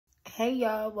Hey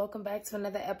y'all, welcome back to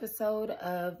another episode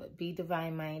of Be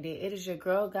Divine Minded. It is your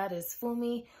girl goddess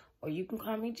Fumi, or you can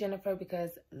call me Jennifer because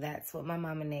that's what my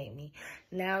mama named me.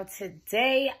 Now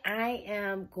today I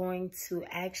am going to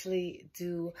actually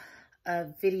do a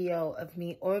video of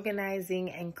me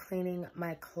organizing and cleaning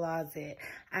my closet.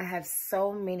 I have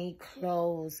so many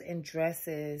clothes and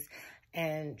dresses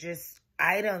and just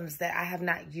items that I have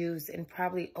not used in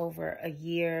probably over a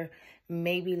year,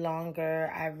 maybe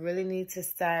longer. I really need to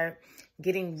start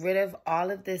getting rid of all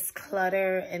of this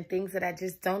clutter and things that I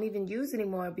just don't even use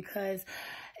anymore, because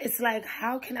it's like,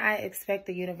 how can I expect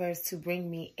the universe to bring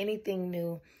me anything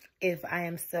new if I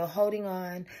am still holding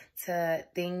on to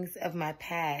things of my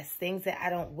past, things that I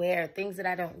don't wear, things that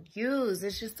I don't use?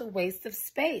 It's just a waste of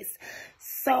space.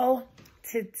 So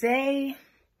today,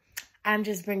 I'm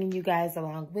just bringing you guys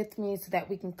along with me so that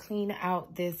we can clean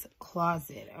out this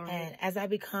closet. All right? And as I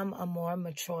become a more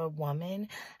mature woman,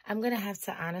 I'm going to have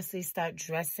to honestly start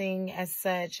dressing as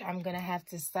such. I'm going to have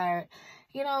to start,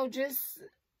 just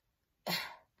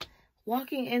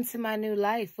walking into my new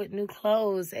life with new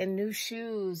clothes and new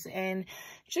shoes and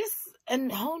just a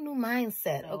whole new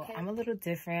mindset. Okay, I'm a little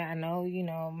different. I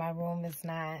know, my room is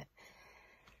not...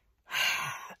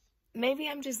 Maybe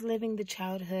I'm just living the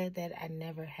childhood that I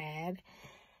never had,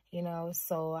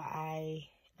 so I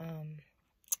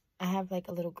have like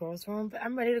a little girl's room, but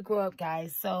I'm ready to grow up,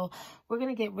 guys. So we're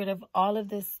going to get rid of all of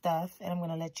this stuff and I'm going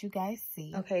to let you guys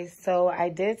see. Okay, so I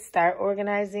did start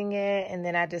organizing it, and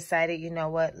then I decided, you know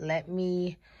what, let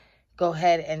me go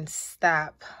ahead and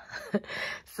stop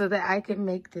so that I can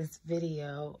make this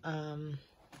video.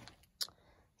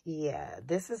 Yeah,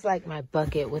 this is like my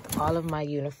bucket with all of my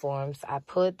uniforms. I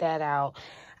put that out.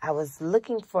 I was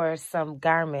looking for some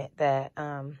garment that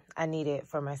I needed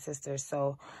for my sister,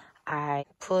 so I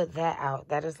put that out.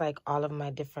 That is like all of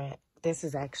my different... This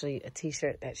is actually a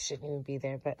t-shirt that shouldn't even be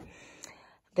there, but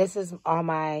this is all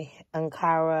my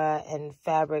Ankara and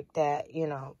fabric that,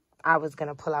 I was going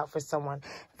to pull out for someone.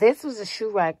 This was a shoe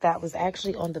rack that was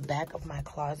actually on the back of my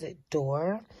closet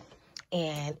door,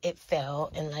 and it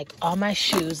fell, and like all my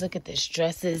shoes, look at this,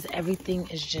 dresses, everything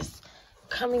is just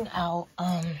coming out.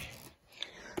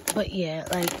 But yeah,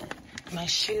 like my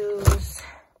shoes,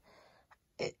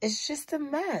 it's just a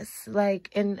mess. Like,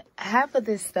 and half of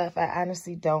this stuff I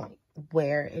honestly don't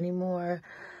wear anymore.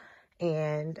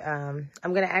 And I'm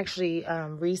gonna actually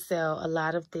resell a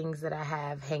lot of things that I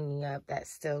have hanging up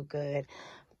that's still good.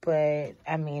 But,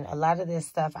 I mean, a lot of this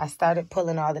stuff, I started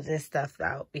pulling all of this stuff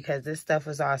out because this stuff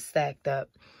was all stacked up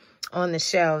on the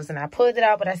shelves. And I pulled it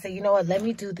out, but I said, you know what, let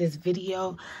me do this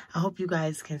video. I hope you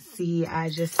guys can see. I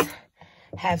just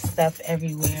have stuff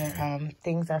everywhere.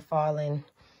 Things are falling.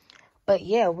 But,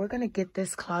 yeah, we're going to get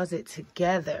this closet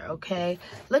together, okay?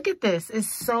 Look at this.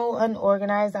 It's so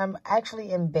unorganized. I'm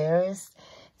actually embarrassed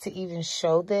to even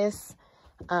show this.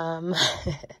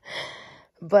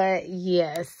 But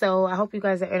yeah, so I hope you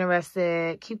guys are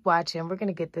interested. Keep watching. We're going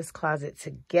to get this closet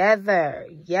together.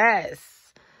 Yes.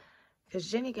 Because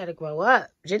Jenny got to grow up.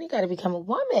 Jenny got to become a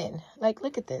woman. Like,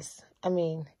 look at this. I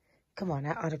mean, come on.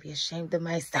 I ought to be ashamed of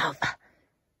myself.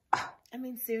 I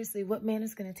mean, seriously, what man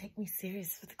is going to take me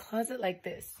serious with a closet like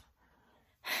this?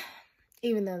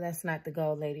 Even though that's not the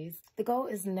goal, ladies. The goal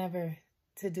is never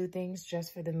to do things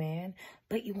just for the man,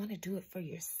 but you want to do it for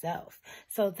yourself.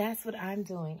 So that's what I'm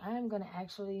doing. I'm going to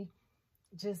actually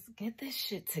just get this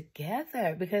shit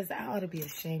together because I ought to be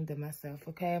ashamed of myself,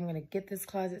 okay? I'm going to get this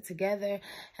closet together and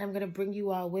I'm going to bring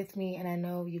you all with me, and I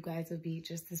know you guys will be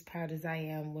just as proud as I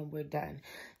am when we're done.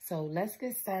 So let's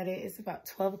get started. It's about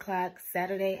 12 o'clock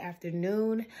Saturday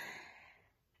afternoon,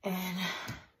 and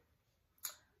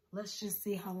let's just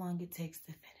see how long it takes to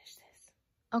finish this.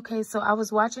 Okay, so I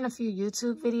was watching a few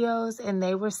YouTube videos and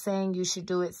they were saying you should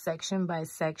do it section by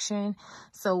section.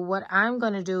 So what I'm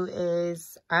going to do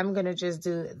is I'm going to just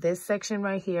do this section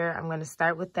right here. I'm going to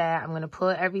start with that. I'm going to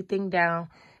pull everything down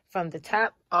from the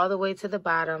top all the way to the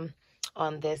bottom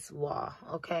on this wall,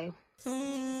 okay?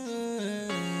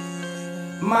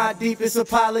 My deepest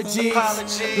apologies.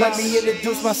 Let me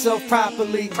introduce myself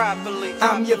properly.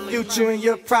 I'm your future and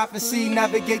your prophecy.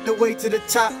 Navigate the way to the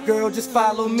top, girl, just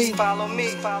follow me.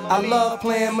 I love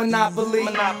playing Monopoly.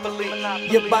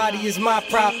 Your body is my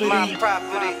property.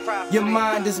 Your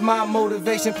mind is my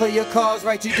motivation. Play your cards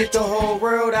right, you get the whole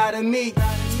world out of me.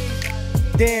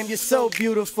 Damn, you're so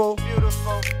beautiful.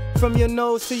 From your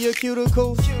nose to your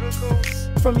cuticles.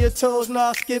 From your toes,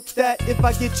 nah, skip that. If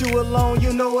I get you alone,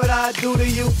 you know what I do to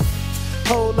you.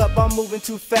 Hold up, I'm moving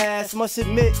too fast. Must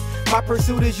admit, my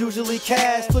pursuit is usually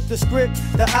cash. Flip the script,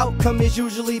 the outcome is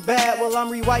usually bad. Well,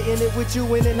 I'm rewriting it with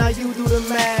you, and then now you do the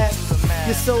math.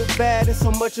 You're so bad and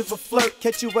so much of a flirt.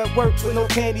 Catch you at work with no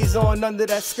panties on under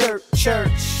that skirt. Church.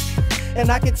 And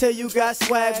I can tell you got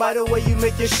swag by the way you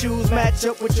make your shoes match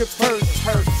up with your purse.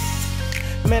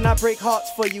 Hurts. Man, I break hearts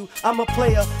for you. I'm a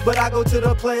player, but I go to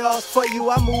the playoffs for you.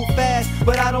 I move fast,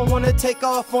 but I don't wanna take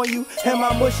off on you. Am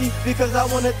I mushy? Because I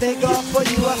wanna thank God for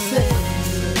you. I said,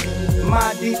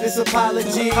 my deepest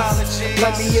apologies.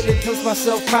 Let me introduce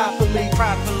myself properly.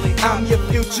 I'm your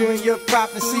future and your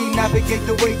prophecy. Navigate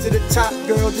the way to the top,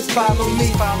 girl, just follow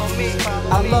me.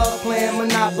 I love playing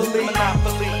Monopoly.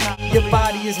 Your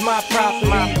body is my property.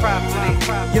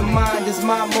 Your mind is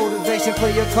my motivation.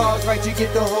 Play your cards right, you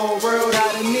get the whole world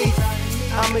out of me.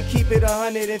 I'ma keep it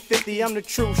 150, I'm the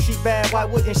truth. She bad, why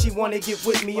wouldn't she wanna get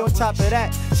with me? On top of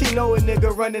that, she know a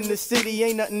nigga running the city.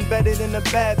 Ain't nothing better than a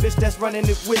bad bitch that's running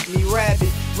it with me. Rabbit,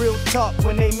 real talk,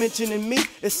 when they mentioning me,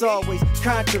 it's always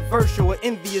controversial or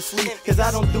enviously. Cause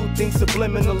I don't do things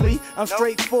subliminally. I'm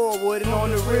straightforward and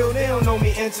on the real, they don't know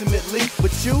me intimately.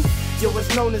 But you're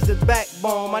what's known as the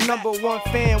backbone. My #1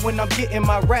 fan when I'm getting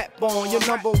my rap on. Your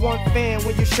 #1 fan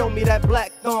when you show me that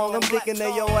black thong. I'm thinking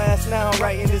of your ass now,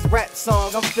 writing this rap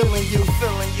song. I'm feeling you.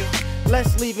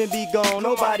 Let's leave and be gone,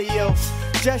 nobody else.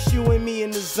 Just you and me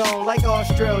in the zone, like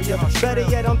Australia. Better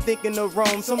yet, I'm thinking of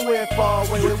Rome, somewhere far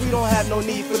away where we don't have no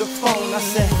need for the phone. I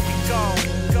said,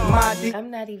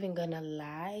 I'm not even gonna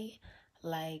lie.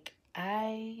 Like,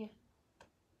 I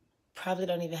probably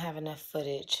don't even have enough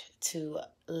footage to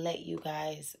let you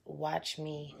guys watch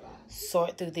me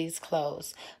sort through these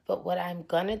clothes. But what I'm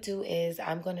gonna do is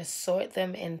I'm gonna sort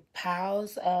them in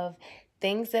piles of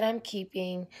things that I'm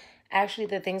keeping. Actually,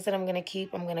 the things that I'm going to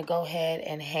keep, I'm going to go ahead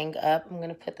and hang up. I'm going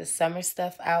to put the summer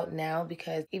stuff out now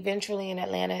because eventually in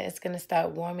Atlanta, it's going to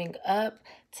start warming up.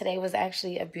 Today was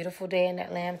actually a beautiful day in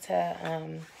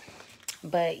Atlanta.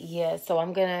 But yeah, so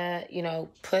I'm going to,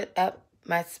 put up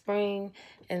my spring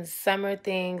and summer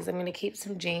things. I'm going to keep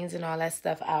some jeans and all that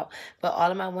stuff out. But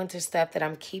all of my winter stuff that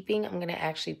I'm keeping, I'm going to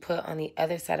actually put on the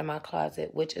other side of my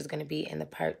closet, which is going to be in the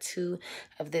part 2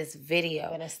 of this video. I'm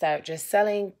going to start just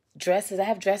selling dresses. I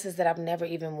have dresses that I've never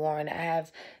even worn. I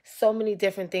have so many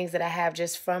different things that I have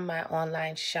just from my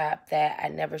online shop that I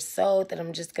never sold that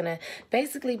I'm just going to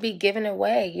basically be giving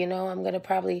away. I'm going to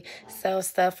probably sell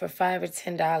stuff for $5 or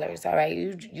 $10. All right.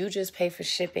 You just pay for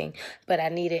shipping, but I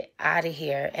need it out of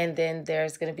here. And then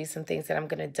there's going to be some things that I'm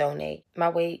going to donate. My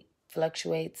weight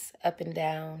fluctuates up and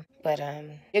down, but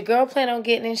your girl plan on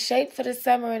getting in shape for the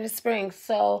summer and the spring.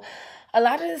 So a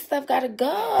lot of this stuff gotta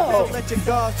go. So let your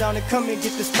guards down and come and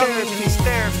get this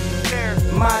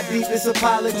therapy. My deepest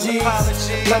apologies.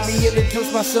 Let me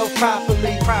introduce myself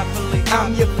properly.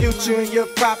 I'm your future and your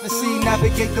prophecy.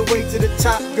 Navigate the way to the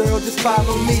top, girl, just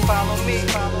follow me.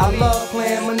 I love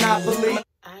playing Monopoly.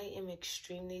 I am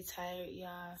extremely tired,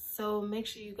 y'all. So make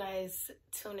sure you guys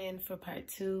tune in for part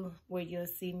 2 where you'll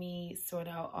see me sort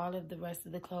out all of the rest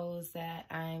of the clothes that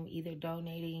I'm either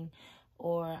donating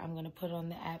or I'm going to put on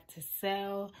the app to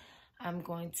sell. I'm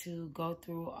going to go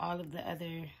through all of the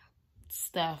other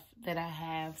stuff that I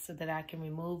have so that I can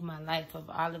remove my life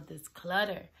of all of this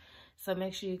clutter. So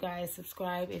make sure you guys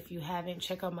subscribe if you haven't.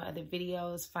 Check out my other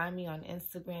videos. Find me on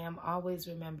Instagram. Always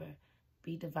remember,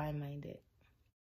 be divine-minded.